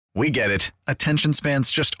We get it. Attention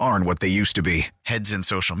spans just aren't what they used to be. Heads in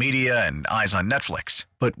social media and eyes on Netflix.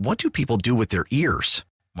 But what do people do with their ears?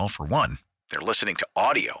 Well, for one, they're listening to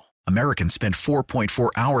audio. Americans spend 4.4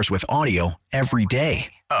 hours with audio every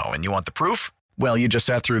day. Oh, and you want the proof? Well, you just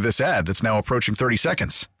sat through this ad that's now approaching 30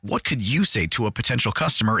 seconds. What could you say to a potential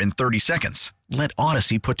customer in 30 seconds? Let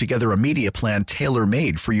Odyssey put together a media plan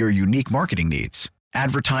tailor-made for your unique marketing needs.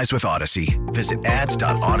 Advertise with Odyssey. Visit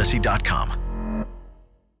ads.odyssey.com.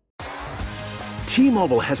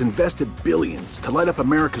 T-Mobile has invested billions to light up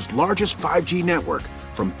America's largest 5G network,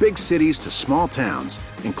 from big cities to small towns,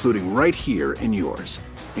 including right here in yours.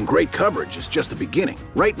 And great coverage is just the beginning.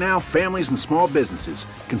 Right now, families and small businesses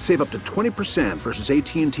can save up to 20% versus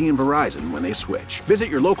AT&T and Verizon when they switch. Visit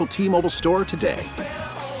your local T-Mobile store today.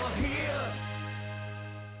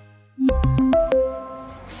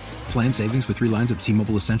 Plan savings with 3 lines of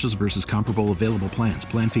T-Mobile Essentials versus comparable available plans.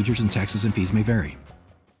 Plan features and taxes and fees may vary.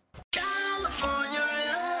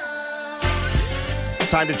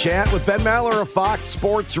 Time to chat with Ben Maller of Fox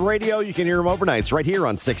Sports Radio. You can hear him overnights right here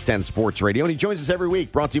on 610 Sports Radio. And he joins us every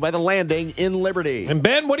week, brought to you by The Landing in Liberty. And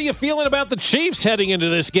Ben, what are you feeling about the Chiefs heading into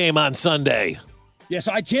this game on Sunday? Yeah,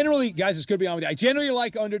 so I generally, guys, it's good to be on with you. I generally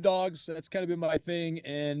like underdogs. That's kind of been my thing.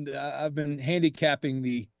 And I've been handicapping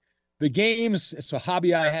the games. It's a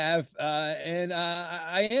hobby I have. I'm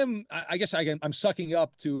sucking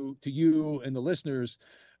up to you and the listeners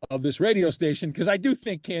of this radio station, because I do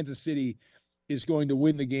think Kansas City is going to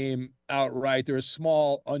win the game outright. They're a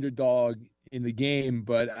small underdog in the game,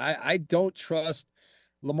 but I don't trust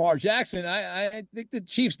Lamar Jackson. I think the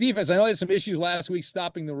Chiefs defense, I know they had some issues last week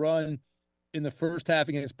stopping the run in the first half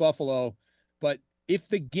against Buffalo, but if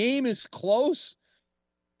the game is close,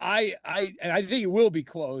 and I think it will be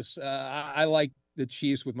close, I like the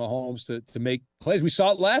Chiefs with Mahomes to make plays. We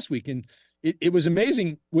saw it last week, and it was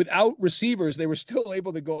amazing. Without receivers, they were still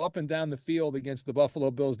able to go up and down the field against the Buffalo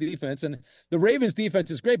Bills defense. And the Ravens defense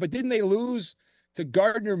is great, but didn't they lose to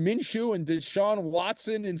Gardner Minshew and Deshaun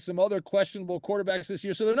Watson and some other questionable quarterbacks this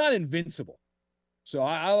year? So they're not invincible. So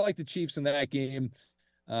I like the Chiefs in that game.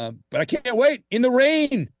 But I can't wait. In the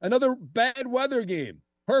rain, another bad weather game.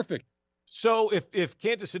 Perfect. So if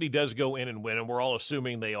Kansas City does go in and win, and we're all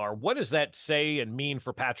assuming they are, what does that say and mean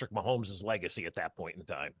for Patrick Mahomes' legacy at that point in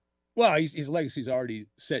time? Well, his legacy is already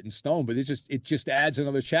set in stone, but it just adds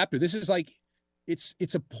another chapter. This is like, it's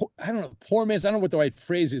a I don't know, poor man's, I don't know what the right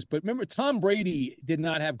phrase is, but remember, Tom Brady did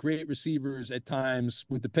not have great receivers at times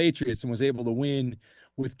with the Patriots and was able to win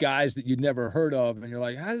with guys that you'd never heard of. And you're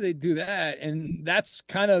like, how did they do that? And that's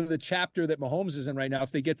kind of the chapter that Mahomes is in right now.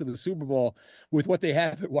 If they get to the Super Bowl with what they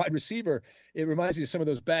have at wide receiver, it reminds me of some of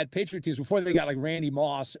those bad Patriot teams before they got like Randy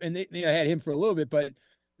Moss, and they had him for a little bit, but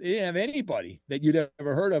they didn't have anybody that you'd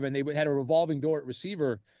ever heard of, and they had a revolving door at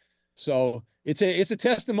receiver. So it's a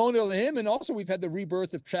testimonial to him, and also we've had the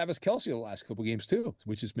rebirth of Travis Kelce the last couple games too,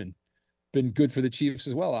 which has been good for the Chiefs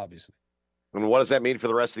as well, obviously. And what does that mean for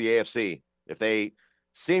the rest of the AFC? If they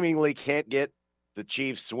seemingly can't get the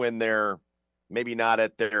Chiefs when they're maybe not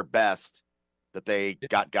at their best, that they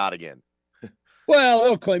got again? Well,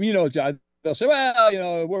 they'll claim, John, they'll say,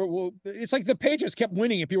 well, we're it's like the Patriots kept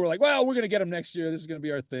winning and people were like, well, we're going to get them next year. This is going to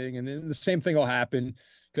be our thing. And then the same thing will happen,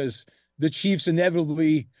 because the Chiefs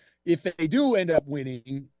inevitably, if they do end up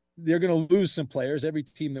winning, they're going to lose some players. Every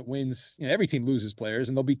team that wins, every team loses players,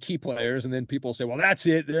 and there'll be key players. And then people say, well, that's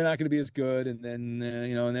it. They're not going to be as good. And then,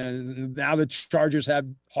 and then now the Chargers have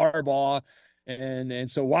Harbaugh. And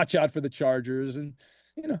so watch out for the Chargers. And,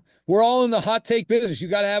 we're all in the hot take business. You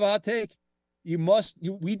got to have a hot take.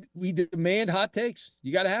 We demand hot takes.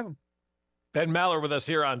 You got to have them. Ben Maller with us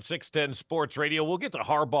here on 610 Sports Radio. We'll get to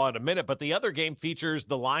Harbaugh in a minute, but the other game features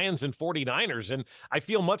the Lions and 49ers, and I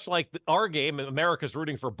feel much like our game, America's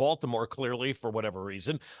rooting for Baltimore, clearly, for whatever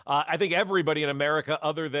reason. I think everybody in America,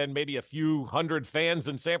 other than maybe a few hundred fans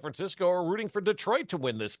in San Francisco, are rooting for Detroit to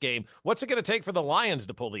win this game. What's it going to take for the Lions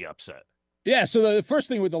to pull the upset? Yeah, so the first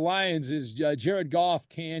thing with the Lions is Jared Goff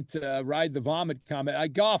can't ride the vomit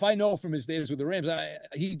comment. Goff, I know from his days with the Rams,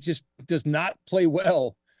 he just does not play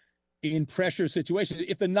well in pressure situations.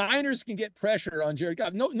 If the Niners can get pressure on Jared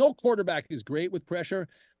Goff, no quarterback is great with pressure,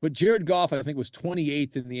 but Jared Goff, I think, was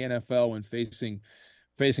 28th in the NFL when facing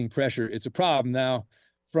pressure. It's a problem. Now,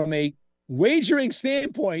 from a wagering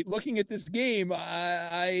standpoint, looking at this game,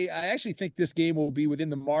 I actually think this game will be within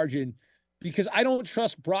the margin, because I don't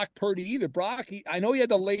trust Brock Purdy either. I know he had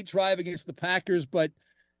the late drive against the Packers, but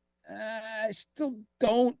I still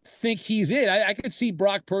don't think he's it. I could see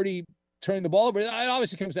Brock Purdy turning the ball over. It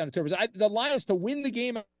obviously comes down to turnovers. The Lions to win the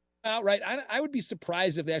game outright, I would be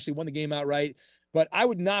surprised if they actually won the game outright, but I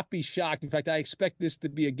would not be shocked. In fact, I expect this to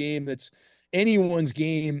be a game that's anyone's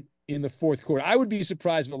game in the fourth quarter. I would be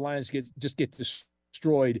surprised if the Lions get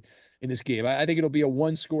destroyed in this game. I think it'll be a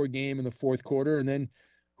one-score game in the fourth quarter, and then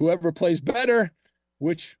whoever plays better,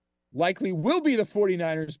 which likely will be the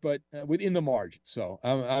 49ers, but within the margin. So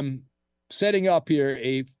I'm setting up here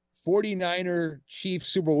a 49er Chiefs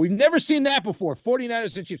Super Bowl. We've never seen that before.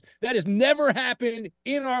 49ers and Chiefs. That has never happened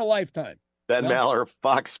in our lifetime. Ben Maller,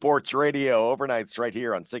 Fox Sports Radio, overnights right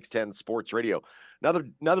here on 610 Sports Radio.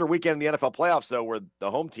 Another weekend in the NFL playoffs, though, where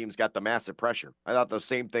the home team's got the massive pressure. I thought the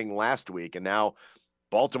same thing last week, and now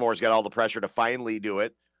Baltimore's got all the pressure to finally do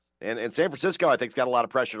it. And San Francisco, I think, has got a lot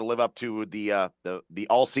of pressure to live up to the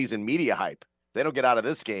all-season media hype. If they don't get out of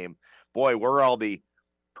this game, boy, where are all the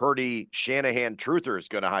Purdy, Shanahan truthers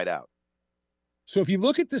going to hide out? So if you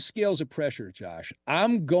look at the scales of pressure, Josh,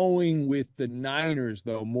 I'm going with the Niners,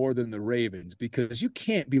 though, more than the Ravens, because you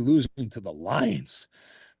can't be losing to the Lions.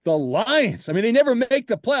 The Lions, I mean, they never make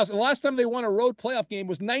the playoffs. The last time they won a road playoff game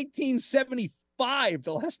was 1975.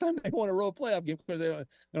 The last time they won a road playoff game, because they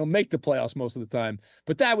don't make the playoffs most of the time.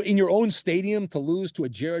 But that, in your own stadium, to lose to a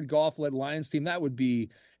Jared Goff-led Lions team, that would be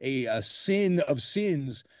a sin of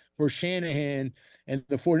sins for Shanahan and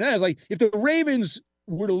the 49ers. Like, if the Ravens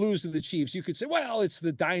were to lose to the Chiefs, you could say, well, it's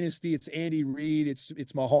the dynasty, it's Andy Reid, it's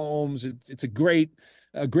Mahomes, it's a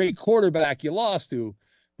great quarterback you lost to.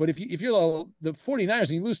 But if you're the 49ers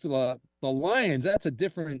and you lose to the Lions, that's a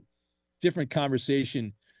different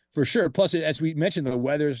conversation for sure. Plus, as we mentioned, the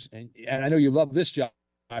weather's, and I know you love this, Josh,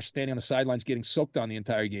 standing on the sidelines getting soaked on the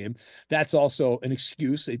entire game. That's also an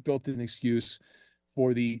excuse, a built-in excuse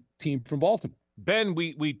for the team from Baltimore. Ben,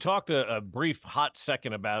 we talked a brief hot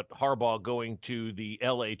second about Harbaugh going to the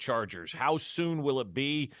L.A. Chargers. How soon will it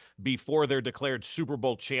be before they're declared Super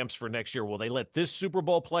Bowl champs for next year? Will they let this Super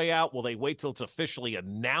Bowl play out? Will they wait till it's officially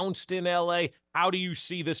announced in L.A.? How do you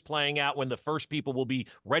see this playing out when the first people will be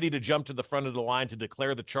ready to jump to the front of the line to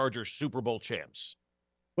declare the Chargers Super Bowl champs?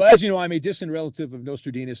 Well, as you know, I'm a distant relative of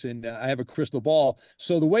Nostradamus, and I have a crystal ball.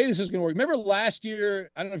 So the way this is going to work, remember last year,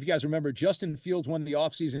 I don't know if you guys remember, Justin Fields won the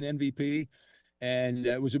offseason MVP. And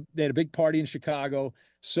they had a big party in Chicago.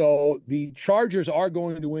 So the Chargers are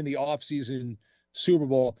going to win the offseason Super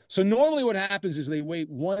Bowl. So normally what happens is they wait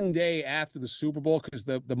one day after the Super Bowl, because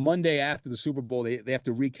the Monday after the Super Bowl, they have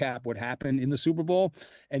to recap what happened in the Super Bowl.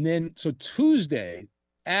 And then so Tuesday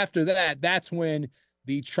after that, that's when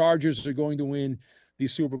the Chargers are going to win the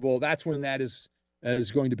Super Bowl. That's when that is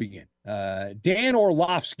going to begin. Dan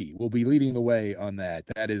Orlovsky will be leading the way on that.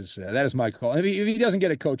 That is my call. If he doesn't get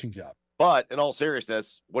a coaching job. But in all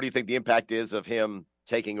seriousness, what do you think the impact is of him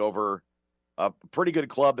taking over a pretty good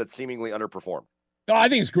club that's seemingly underperformed? Oh, I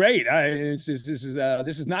think it's great. This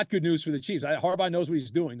is not good news for the Chiefs. Harbaugh knows what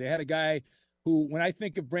he's doing. They had a guy who, when I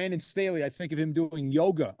think of Brandon Staley, I think of him doing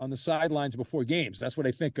yoga on the sidelines before games. That's what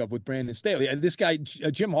I think of with Brandon Staley. And this guy,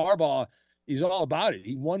 Jim Harbaugh, he's all about it.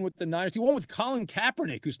 He won with the Niners. He won with Colin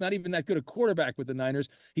Kaepernick, who's not even that good a quarterback with the Niners.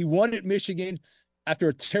 He won at Michigan. After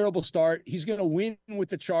a terrible start, he's going to win with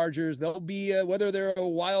the Chargers. They'll be, whether they're a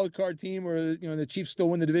wild card team or the Chiefs still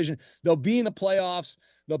win the division, they'll be in the playoffs.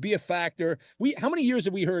 They'll be a factor. How many years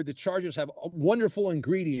have we heard the Chargers have wonderful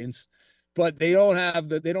ingredients, but they don't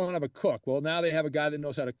have a cook? Well, now they have a guy that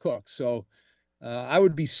knows how to cook. So I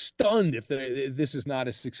would be stunned if this is not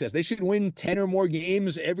a success. They should win 10 or more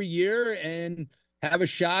games every year and have a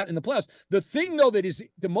shot in the playoffs. The thing, though, that is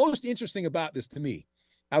the most interesting about this to me,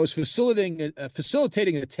 I was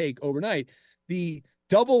facilitating a take overnight, the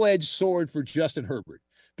double-edged sword for Justin Herbert,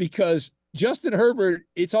 because Justin Herbert,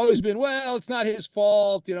 it's always been, well, it's not his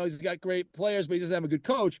fault. He's got great players, but he doesn't have a good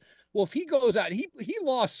coach. Well, if he goes out, he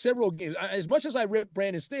lost several games. As much as I rip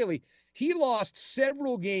Brandon Staley, he lost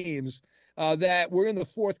several games that were in the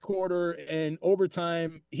fourth quarter and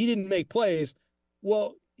overtime. He didn't make plays.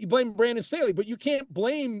 Well, you blame Brandon Staley, but you can't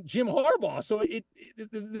blame Jim Harbaugh. So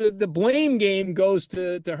the blame game goes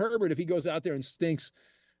to Herbert if he goes out there and stinks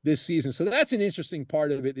this season. So that's an interesting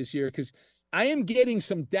part of it this year, because I am getting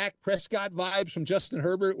some Dak Prescott vibes from Justin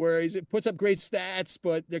Herbert, where he puts up great stats,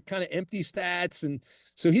 but they're kind of empty stats. And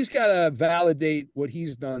so he's got to validate what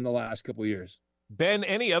he's done the last couple of years. Ben,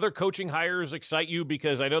 any other coaching hires excite you?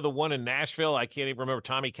 Because I know the one in Nashville, I can't even remember,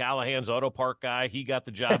 Tommy Callahan's auto park guy. He got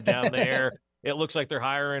the job down there. It looks like they're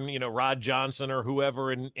hiring, Rod Johnson or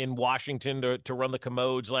whoever in Washington to run the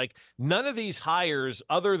commodes. Like, none of these hires,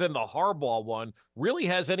 other than the Harbaugh one, really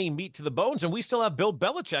has any meat to the bones. And we still have Bill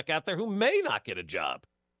Belichick out there who may not get a job.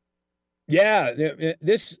 Yeah,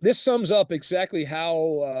 this sums up exactly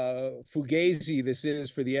how fugazi this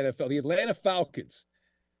is for the NFL. The Atlanta Falcons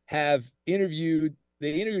have interviewed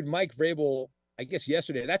Mike Vrabel, I guess,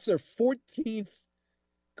 yesterday. That's their 14th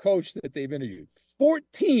coach that they've interviewed.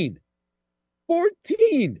 14.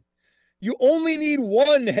 14. You only need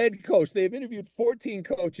one head coach. They've interviewed 14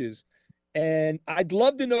 coaches. And I'd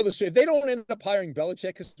love to know the story. If they don't end up hiring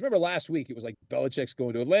Belichick, because remember last week, it was like Belichick's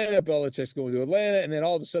going to Atlanta, and then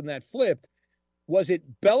all of a sudden that flipped. Was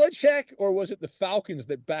it Belichick or was it the Falcons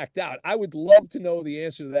that backed out? I would love to know the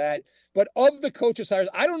answer to that. But of the coaches hires,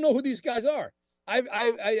 I don't know who these guys are. I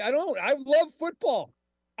don't. I love football.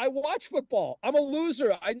 I watch football. I'm a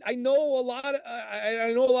loser. I know a lot.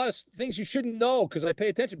 I know a lot of things you shouldn't know because I pay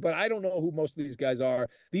attention, but I don't know who most of these guys are.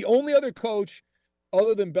 The only other coach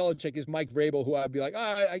other than Belichick is Mike Vrabel, who I'd be like,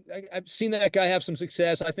 I've seen that guy have some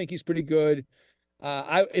success. I think he's pretty good.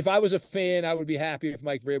 If I was a fan, I would be happy if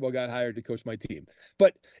Mike Vrabel got hired to coach my team.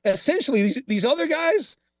 But essentially, these other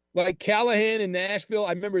guys, like Callahan in Nashville,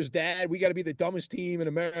 I remember his dad, we got to be the dumbest team in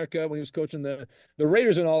America when he was coaching the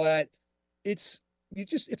Raiders and all that. It's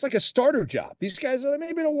like a starter job. These guys are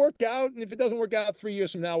maybe it'll work out, and if it doesn't work out 3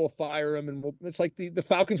 years from now, we'll fire him. And it's like the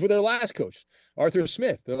Falcons with their last coach, Arthur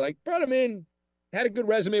Smith. They're like, brought him in, had a good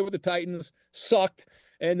resume with the Titans, sucked,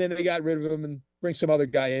 and then they got rid of him and bring some other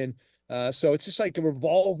guy in. So it's just like a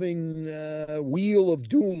revolving wheel of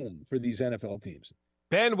doom for these NFL teams.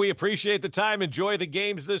 Ben, we appreciate the time. Enjoy the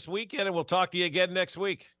games this weekend, and we'll talk to you again next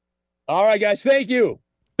week. All right, guys. Thank you.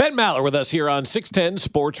 Ben Maller with us here on 610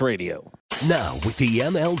 Sports Radio. Now, with the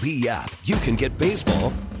MLB app, you can get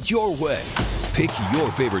baseball your way. Pick your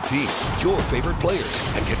favorite team, your favorite players,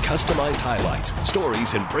 and get customized highlights,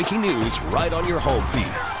 stories, and breaking news right on your home feed.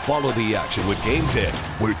 Follow the action with Game 10,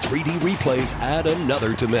 where 3D replays add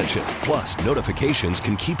another dimension. Plus, notifications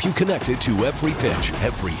can keep you connected to every pitch,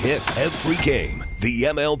 every hit, every game. The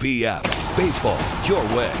MLB app. Baseball your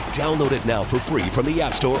way. Download it now for free from the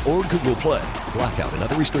App Store or Google Play. Blackout and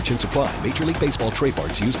other restrictions apply. Major League Baseball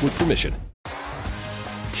trademarks used with permission.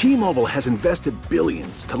 T-Mobile has invested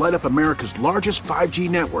billions to light up America's largest 5G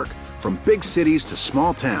network, from big cities to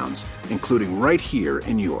small towns, including right here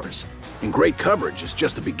in yours. And great coverage is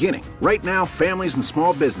just the beginning. Right now, families and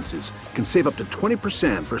small businesses can save up to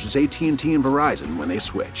 20% versus AT&T and Verizon when they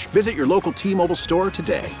switch. Visit your local T-Mobile store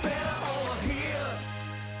today.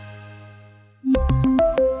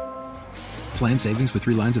 Plan savings with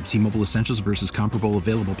 3 lines of T-Mobile Essentials versus comparable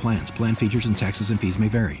available plans. Plan features and taxes and fees may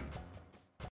vary.